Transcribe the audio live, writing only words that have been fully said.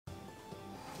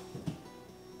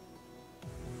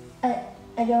I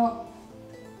don't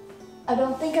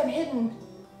think I'm hidden.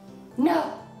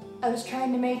 No, I was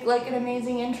trying to make like an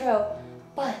amazing intro,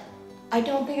 but I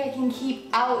don't think I can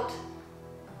keep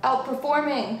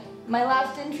outperforming my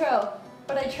last intro,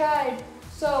 but I tried.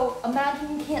 So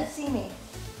imagine you can't see me.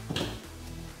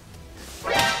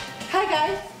 Hi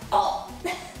guys. Oh.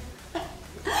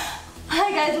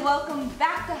 Hi guys, welcome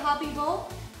back to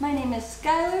HobbyVolt. My name is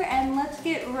Skylar and let's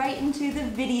get right into the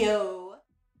video.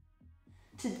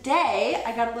 Today,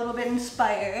 I got a little bit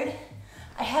inspired.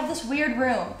 I have this weird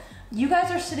room. You guys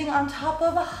are sitting on top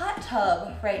of a hot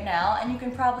tub right now, and you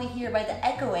can probably hear by the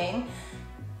echoing.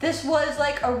 This was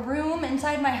like a room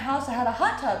inside my house that had a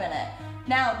hot tub in it.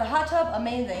 Now, the hot tub,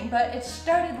 amazing, but it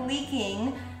started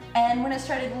leaking, and when it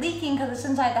started leaking, because it's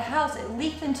inside the house, it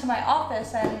leaked into my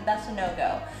office, and that's a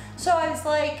no-go. So I was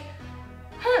like,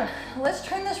 let's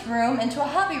turn this room into a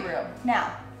hobby room.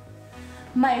 Now,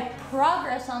 my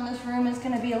progress on this room is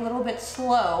gonna be a little bit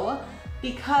slow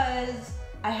because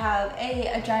I have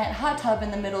a giant hot tub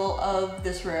in the middle of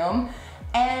this room,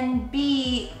 and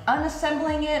B,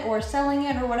 unassembling it or selling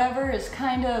it or whatever is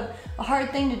kind of a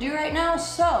hard thing to do right now.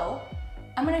 So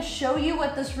I'm gonna show you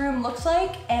what this room looks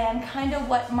like and kind of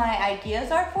what my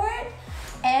ideas are for it.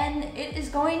 And it is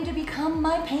going to become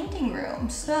my painting room.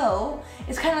 So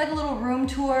it's kind of like a little room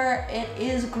tour. It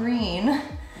is green.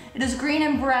 It is green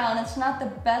and brown. It's not the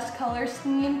best color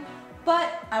scheme,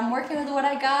 but I'm working with what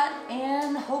I got,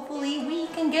 and hopefully we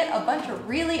can get a bunch of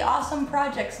really awesome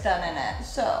projects done in it.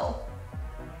 So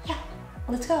yeah,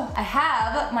 let's go. I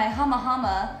have my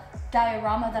Hama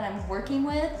diorama that I'm working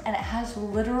with, and it has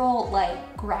literal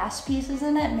like grass pieces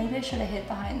in it. Maybe I should have hid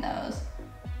behind those.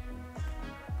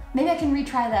 Maybe I can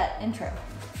retry that intro.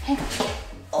 Hang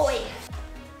on. Oi.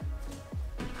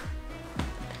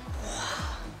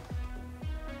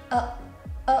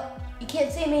 You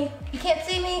can't see me. You can't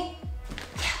see me.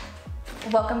 Yeah.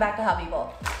 Welcome back to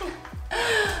HobbyVolt.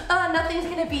 Nothing's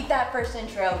gonna beat that first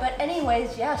intro. But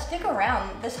anyways, yeah, stick around.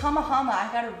 This Hama, I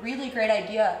got a really great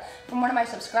idea from one of my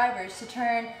subscribers to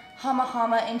turn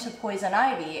Hama into poison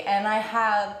ivy. And I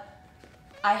have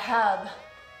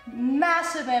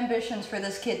massive ambitions for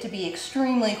this kit to be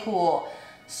extreming cool.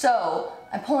 So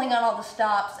I'm pulling out all the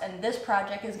stops, and this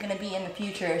project is gonna be in the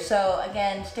future. So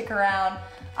again, stick around.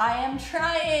 I'm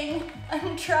trying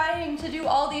to do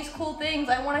all these cool things.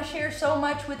 I wanna share so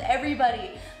much with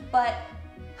everybody, but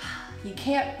you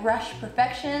can't rush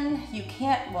perfection. You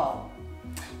can't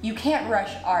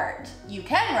rush art. You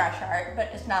can rush art, but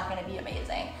it's not gonna be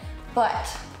amazing. But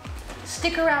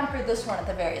stick around for this one at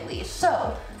the very least.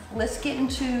 So let's get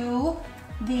into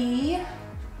the,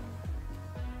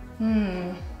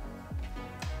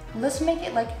 let's make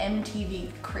it like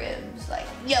MTV Cribs. Like,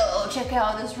 yo, check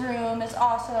out this room, it's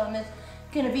awesome. It's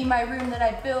gonna be my room that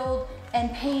I build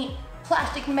and paint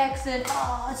plastic mechs in.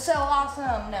 Oh, it's so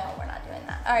awesome. No, we're not doing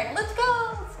that. All right, let's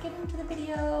go. Let's get into the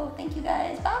video. Thank you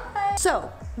guys, bye.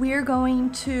 So we're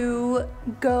going to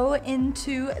go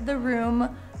into the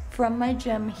room from my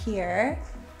gym here,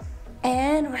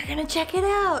 and we're gonna check it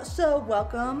out. So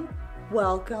welcome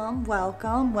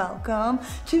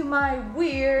to my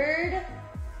weird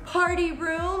party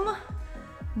room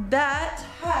that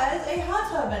has a hot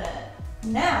tub in it.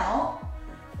 Now,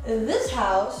 this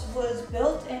house was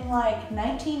built in like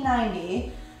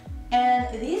 1990, and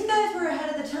these guys were ahead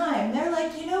of the time. They're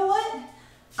like, you know what?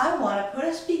 I want to put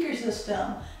a speaker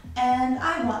system, and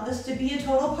I want this to be a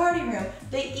total party room.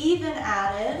 They even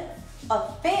added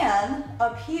a fan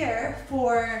up here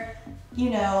for, you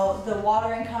know, the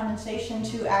water and condensation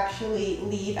to actually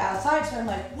leave outside. So I'm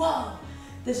like, whoa,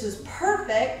 this is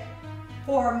perfect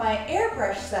for my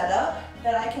airbrush setup,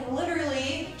 that I can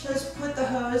literally just put the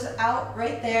hose out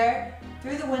right there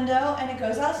through the window and it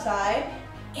goes outside.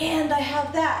 And I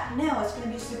have that. Now it's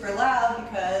gonna be super loud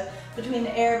because between the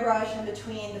airbrush and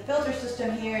between the filter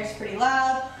system here, it's pretty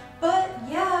loud. But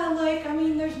yeah, like, I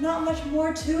mean, there's not much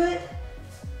more to it.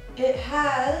 It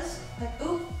has, like,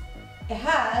 it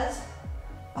has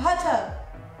a hot tub.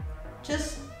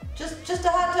 Just a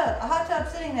hot tub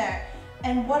sitting there.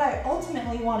 And what I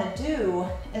ultimately want to do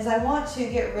is I want to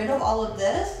get rid of all of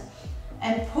this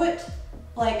and put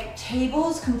like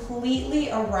tables completely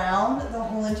around the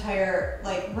whole entire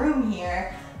like room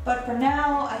here. But for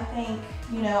now, I think,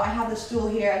 you know, I have the stool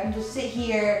here. I can just sit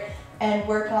here and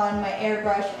work on my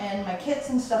airbrush and my kits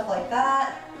and stuff like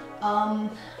that. I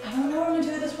don't know what I'm gonna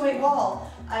do with this white wall.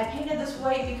 I painted this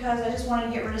white because I just wanted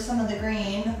to get rid of some of the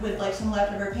green with like some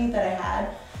leftover paint that I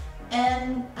had.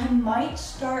 And I might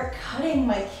start cutting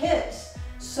my kits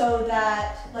so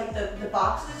that, like the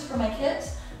boxes for my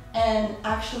kits, and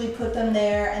actually put them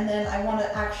there, and then I want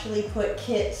to actually put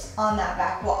kits on that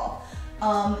back wall.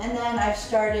 And then I've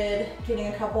started getting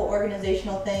a couple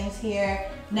organizational things here.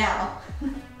 Now,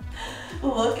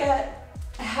 look at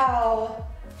how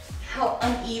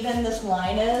uneven this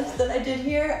line is that I did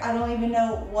here. I don't even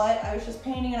know what. I was just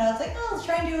painting and I was like, oh, let's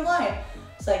try and do a line.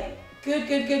 It's like, good,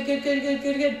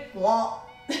 blah.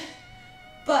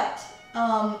 But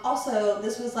also,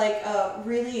 this was like a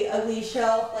really ugly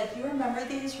shelf. Like, you remember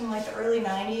these from like the early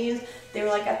 90s? They were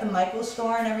like at the Michaels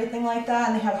store and everything like that,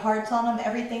 and they had hearts on them.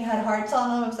 Everything had hearts on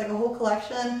them. It was like a whole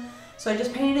collection. So I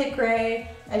just painted it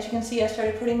gray. As you can see, I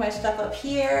started putting my stuff up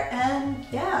here, and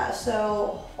yeah,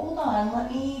 so hold on,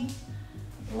 let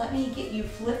me get you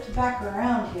flipped back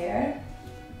around here.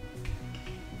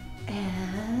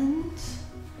 And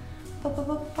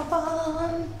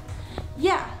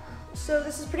yeah, so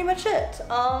this is pretty much it.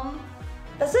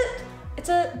 That's it. It's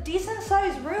a decent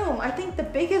sized room. I think the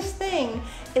biggest thing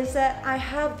is that I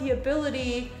have the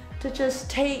ability to just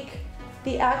take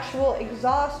the actual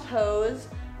exhaust hose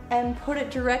and put it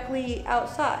directly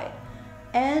outside.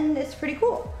 And it's pretty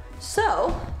cool.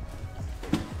 So,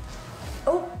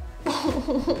 oh,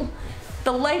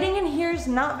 the lighting in here is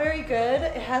not very good.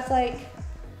 It has like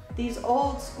these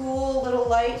old school little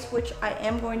lights, which I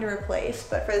am going to replace,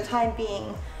 but for the time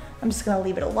being, I'm just gonna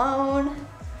leave it alone.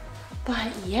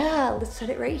 But yeah, let's set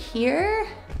it right here.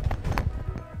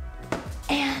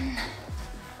 And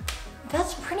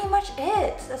that's pretty much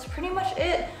it.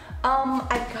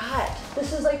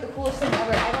 This is like the coolest thing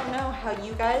ever. I don't know how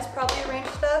you guys probably arrange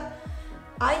stuff.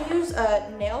 I use a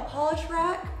nail polish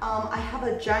rack. I have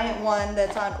a giant one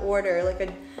that's on order, like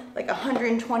a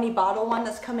 120 bottle one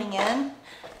that's coming in.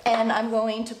 And I'm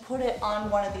going to put it on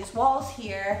one of these walls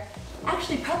here.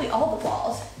 Actually, probably all the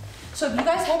walls. So if you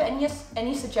guys have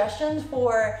any suggestions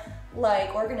for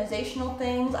like organizational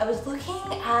things, I was looking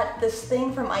at this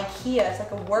thing from IKEA. It's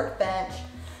like a workbench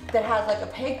that has like a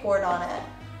pegboard on it.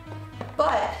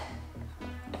 But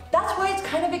that's why it's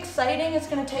kind of exciting. It's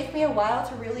gonna take me a while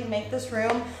to really make this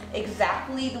room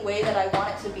exactly the way that I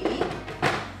want it to be.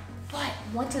 But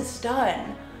once it's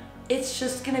done, it's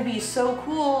just gonna be so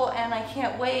cool and I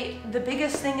can't wait. The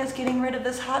biggest thing is getting rid of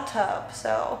this hot tub.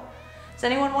 So, does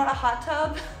anyone want a hot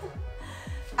tub?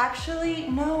 Actually,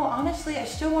 no, honestly, I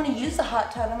still want to use the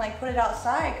hot tub and like put it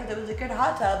outside because it was a good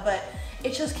hot tub, but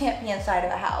it just can't be inside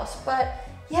of a house. But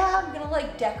yeah, I'm gonna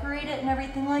like decorate it and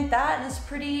everything like that, and it's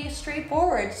pretty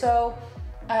straightforward. So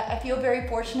I feel very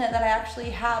fortunate that I actually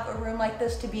have a room like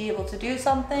this to be able to do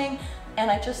something, and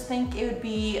I just think it would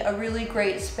be a really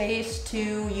great space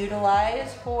to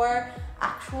utilize for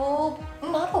actual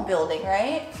model building,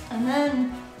 right? And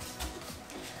then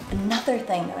another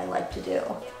thing that I like to do,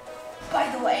 by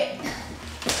the way,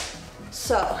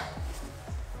 so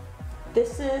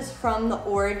this is from the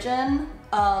Origin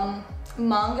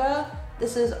manga.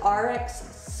 This is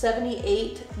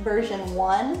RX-78 version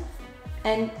 1,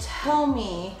 and tell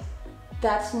me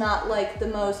that's not like the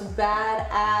most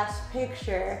badass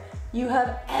picture you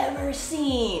have ever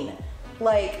seen.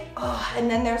 Like, oh,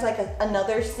 and then there's like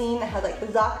another scene that has like the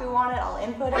Zaku on it. I'll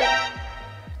input it.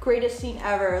 Greatest scene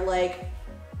ever. Like,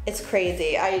 it's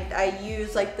crazy. I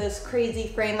use like this crazy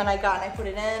frame that I got and I put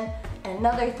it in. And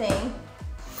another thing,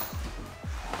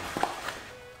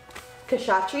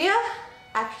 Kshatriya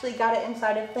actually got it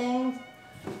inside of things.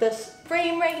 This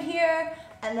frame right here,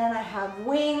 and then I have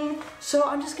wing. So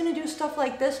I'm just gonna do stuff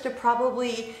like this to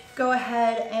probably go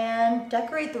ahead and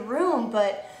decorate the room,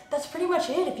 but that's pretty much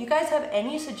it. If you guys have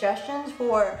any suggestions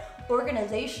for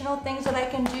organizational things that I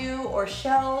can do, or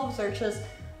shelves, or just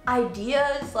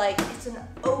ideas, like, it's an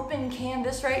open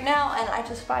canvas right now, and I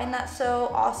just find that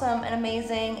so awesome and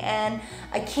amazing, and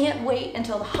I can't wait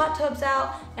until the hot tub's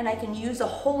out and I can use the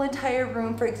whole entire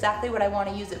room for exactly what I want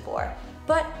to use it for.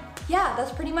 But yeah,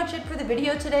 that's pretty much it for the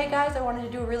video today, guys. I wanted to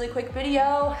do a really quick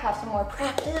video, have some more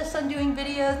practice on doing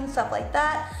videos and stuff like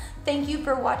that. Thank you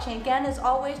for watching again. As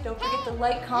always, don't forget to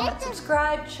like, comment,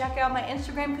 subscribe, check out my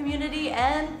Instagram community,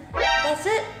 and that's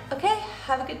it. Okay,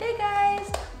 have a good day, guys.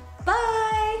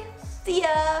 Bye. See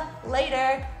ya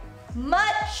later.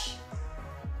 Much